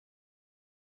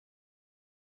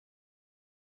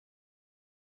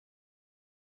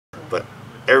But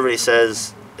everybody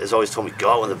has always told me,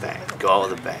 go out with a bang, go out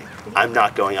with a bang. I'm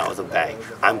not going out with a bang.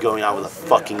 I'm going out with a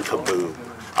fucking kaboom.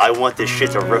 I want this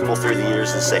shit to ripple through the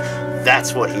years and say,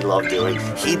 that's what he loved doing.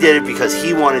 He did it because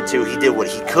he wanted to. He did what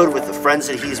he could with the friends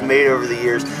that he's made over the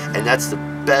years, and that's the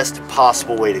best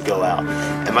possible way to go out.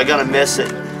 Am I gonna miss it?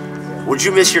 Would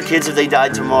you miss your kids if they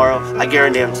died tomorrow? I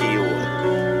guarantee you would.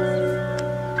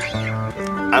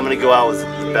 I'm gonna go out with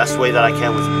the best way that I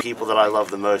can with the people that I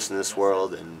love the most in this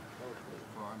world, and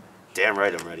damn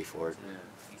right I'm ready for it.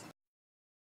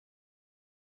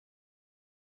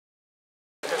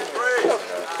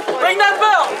 Ring that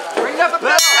bell! Ring that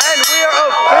bell! And we are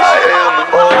official.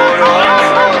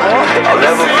 I'll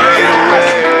never fade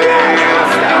away.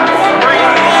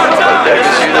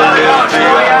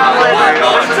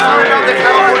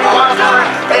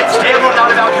 It's still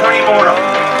not about Cody Mortem.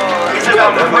 It's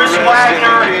about Chris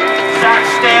Wagner, Zach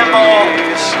Stanball,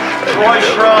 Troy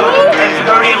Shrub, and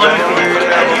Cody Luther.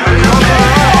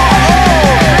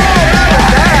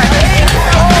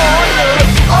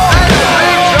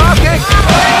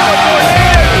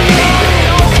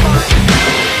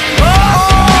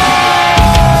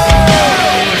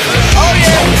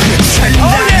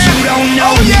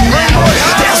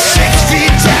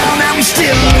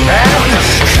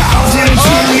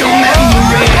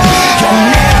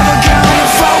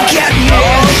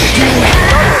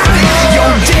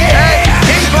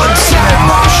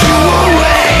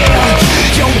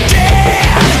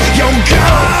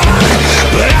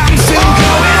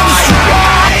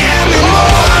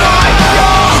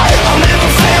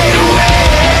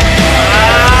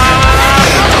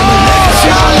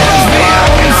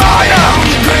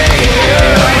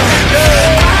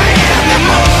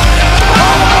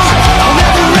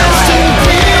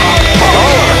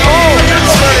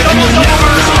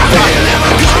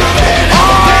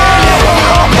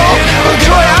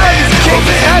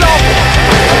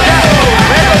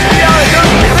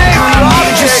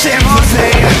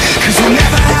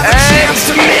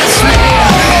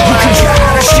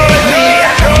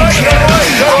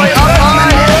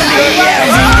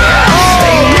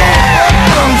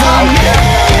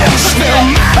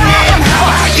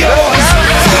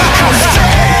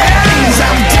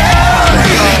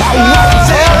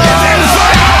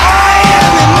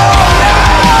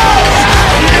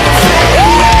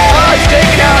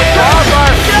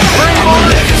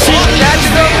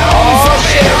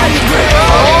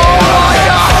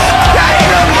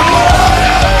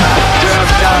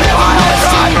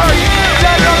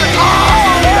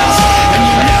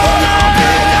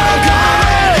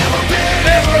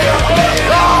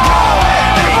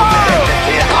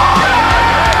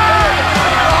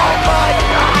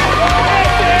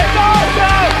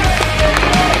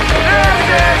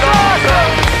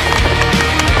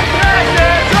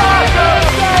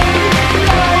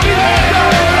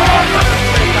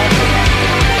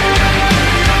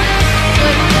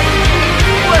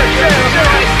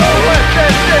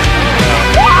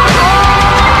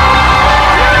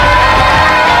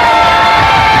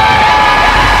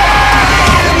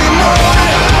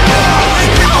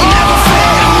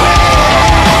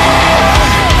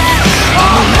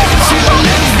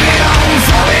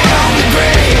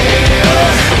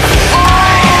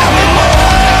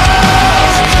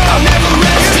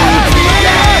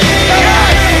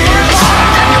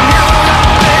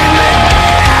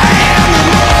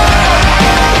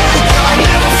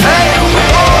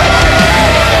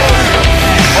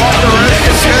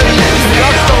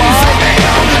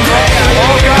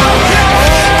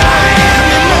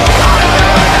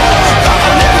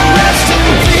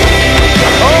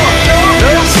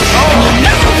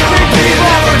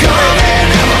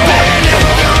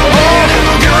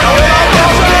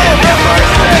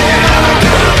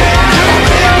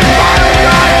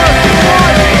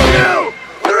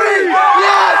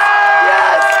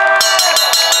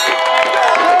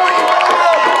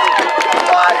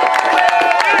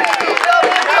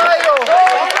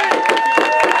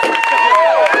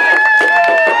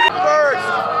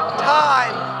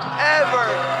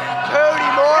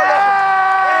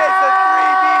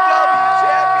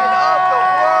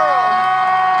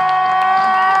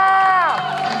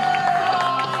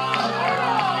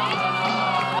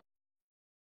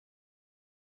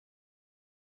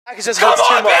 It just goes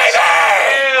too much.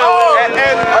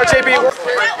 And RJB.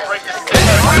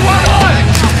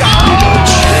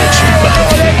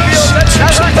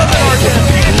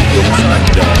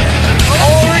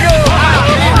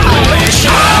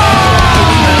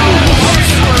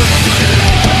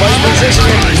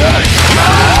 Position.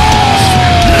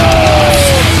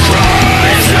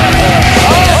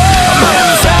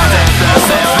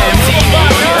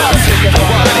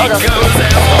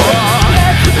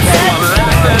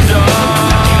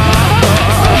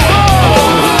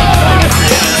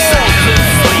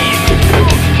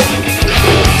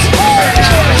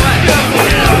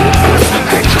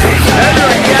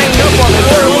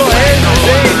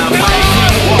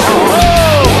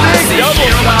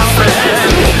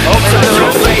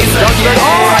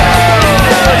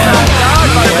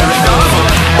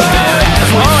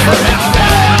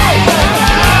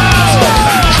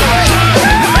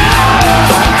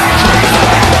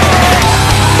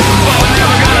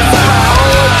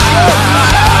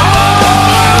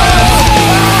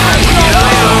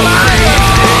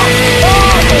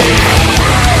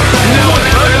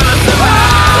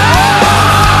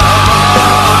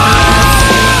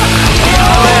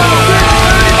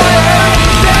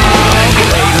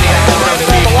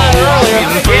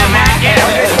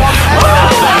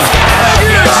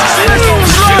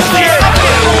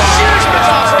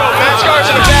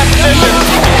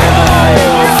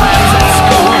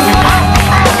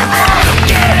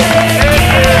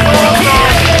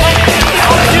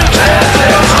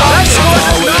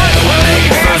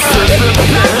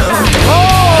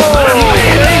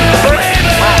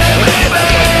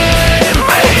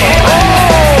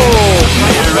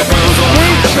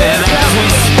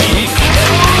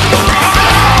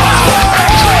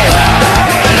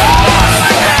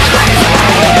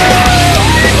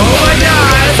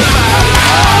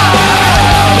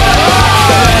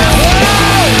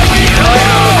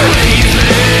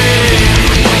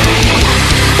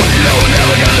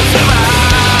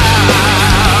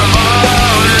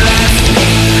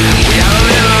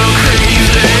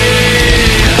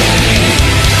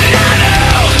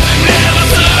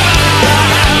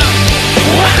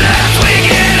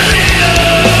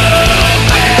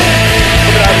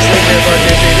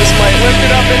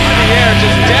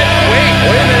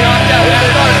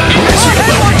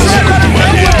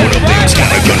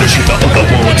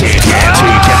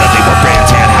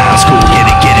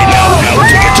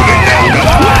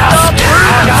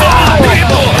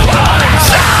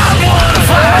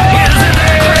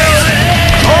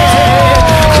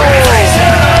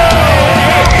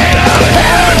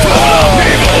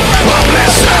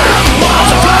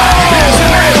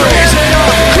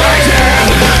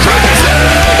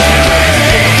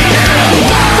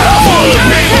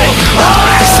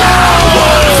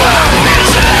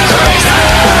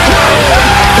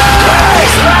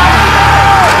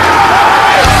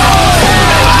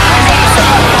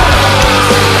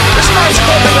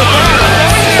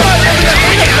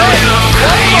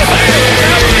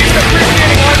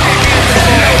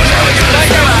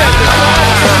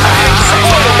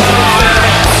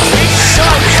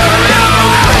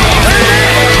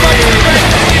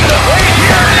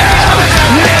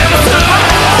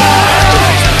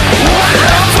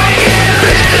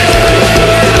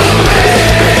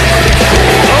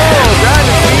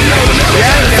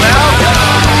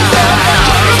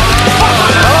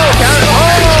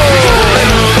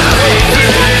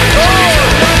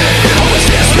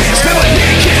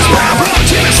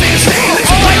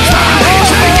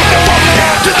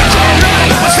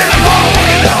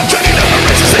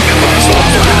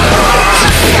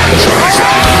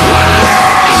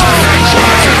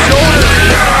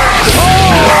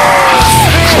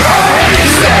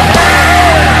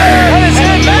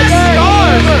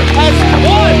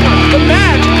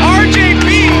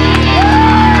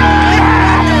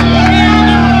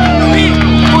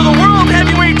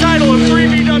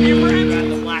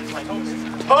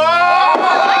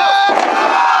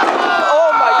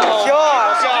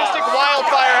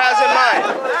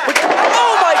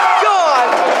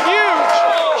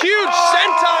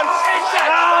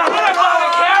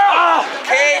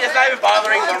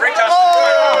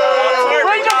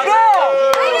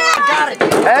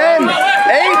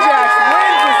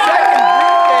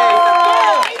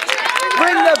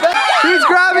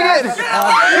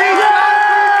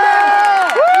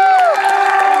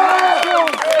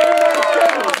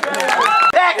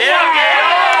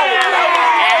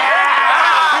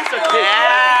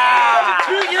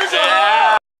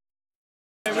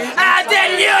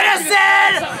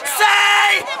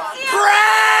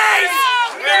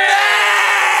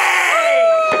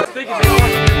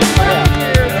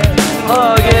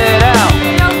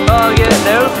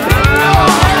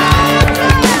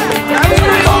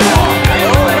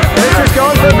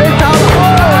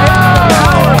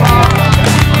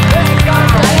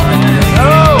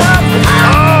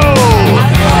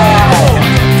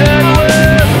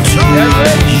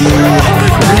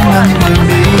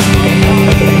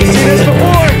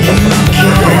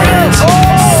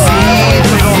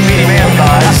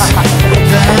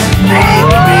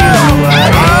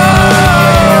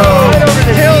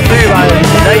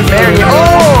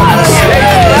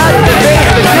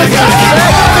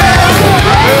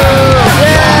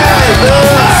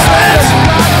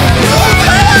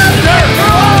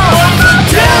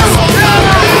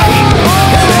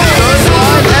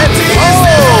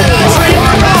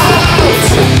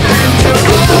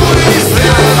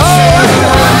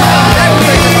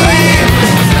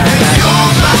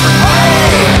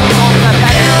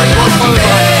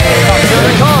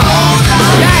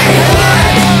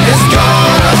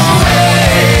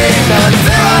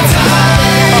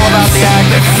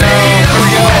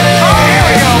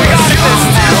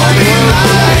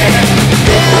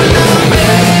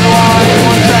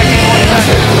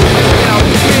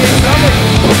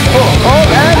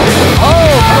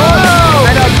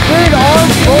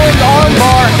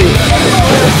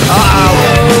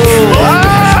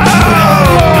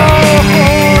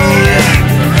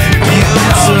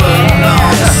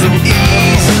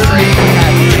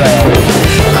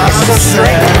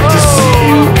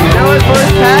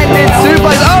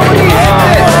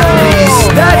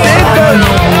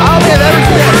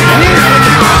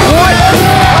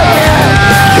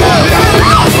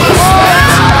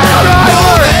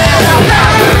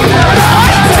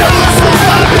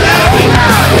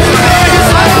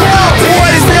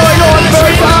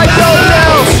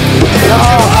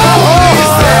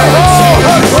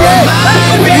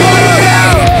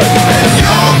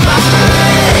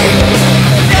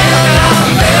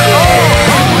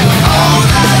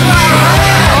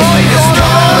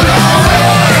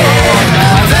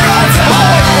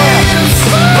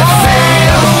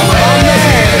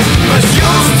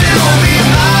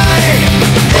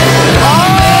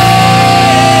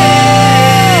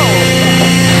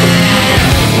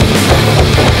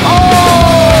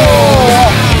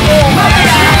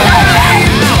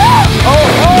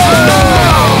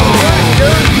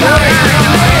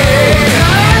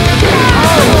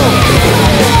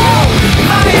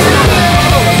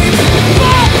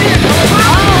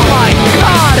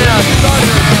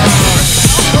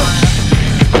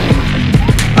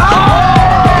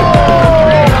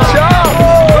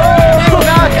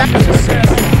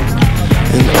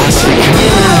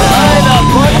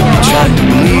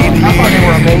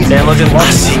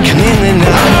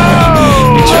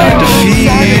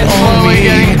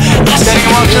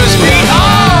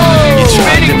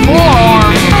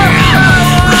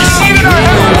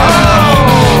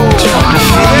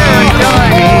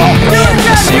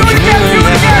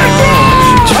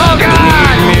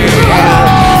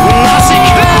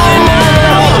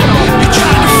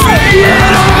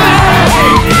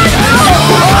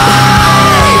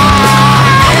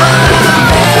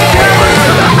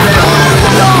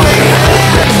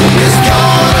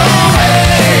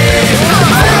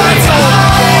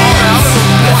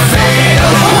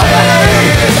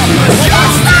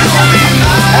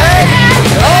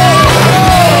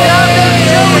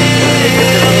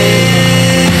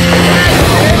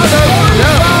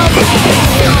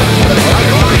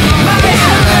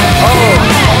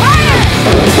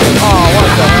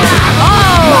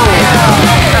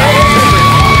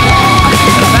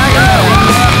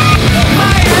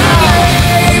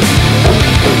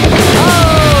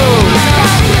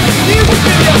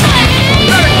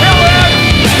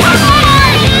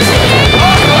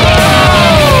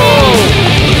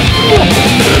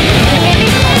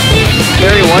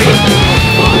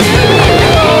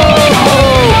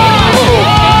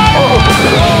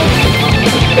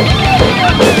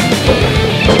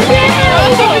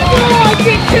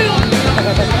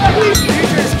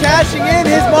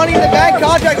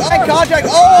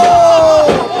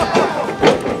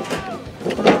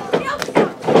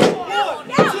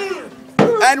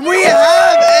 And we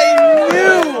have a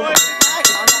new... I'm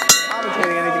not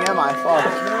commentating anything, am I? Fuck.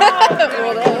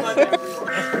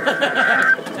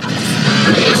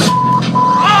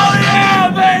 Oh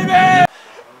yeah, baby!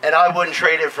 And I wouldn't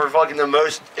trade it for fucking the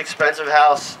most expensive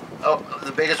house,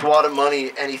 the biggest wad of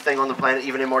money, anything on the planet,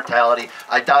 even immortality.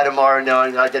 I die tomorrow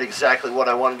knowing that I did exactly what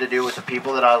I wanted to do with the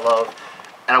people that I love,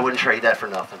 and I wouldn't trade that for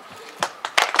nothing.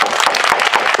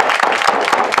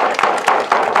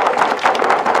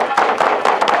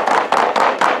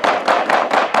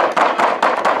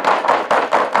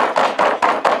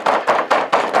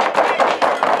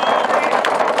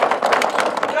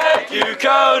 Thank you,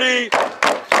 Cody!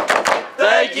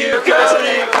 Thank you,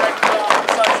 Cody!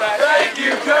 Thank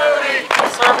you, Cody!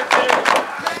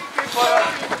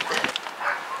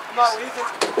 What?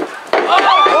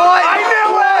 I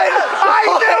knew it! I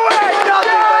knew it!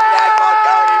 Nothing but neck on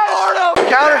Cody Mortem!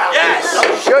 Counter? Yes!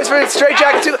 Goes for the straight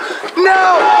jacket to...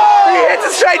 No! He hits a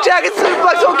straight jacket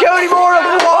suplex on Cody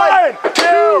Mortem! 1,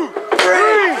 2, 3!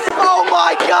 Oh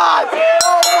my god!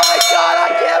 Oh my god! I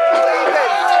can't believe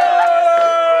it!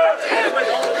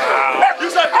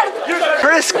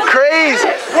 Chris Craze,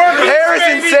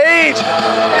 Harrison Sage,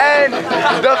 and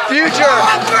the future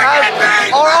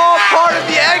are all part of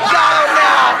the exile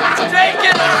now. Take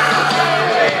it!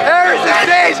 Harrison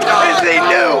Sage is the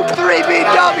new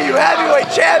 3BW heavyweight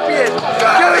champion.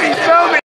 Cody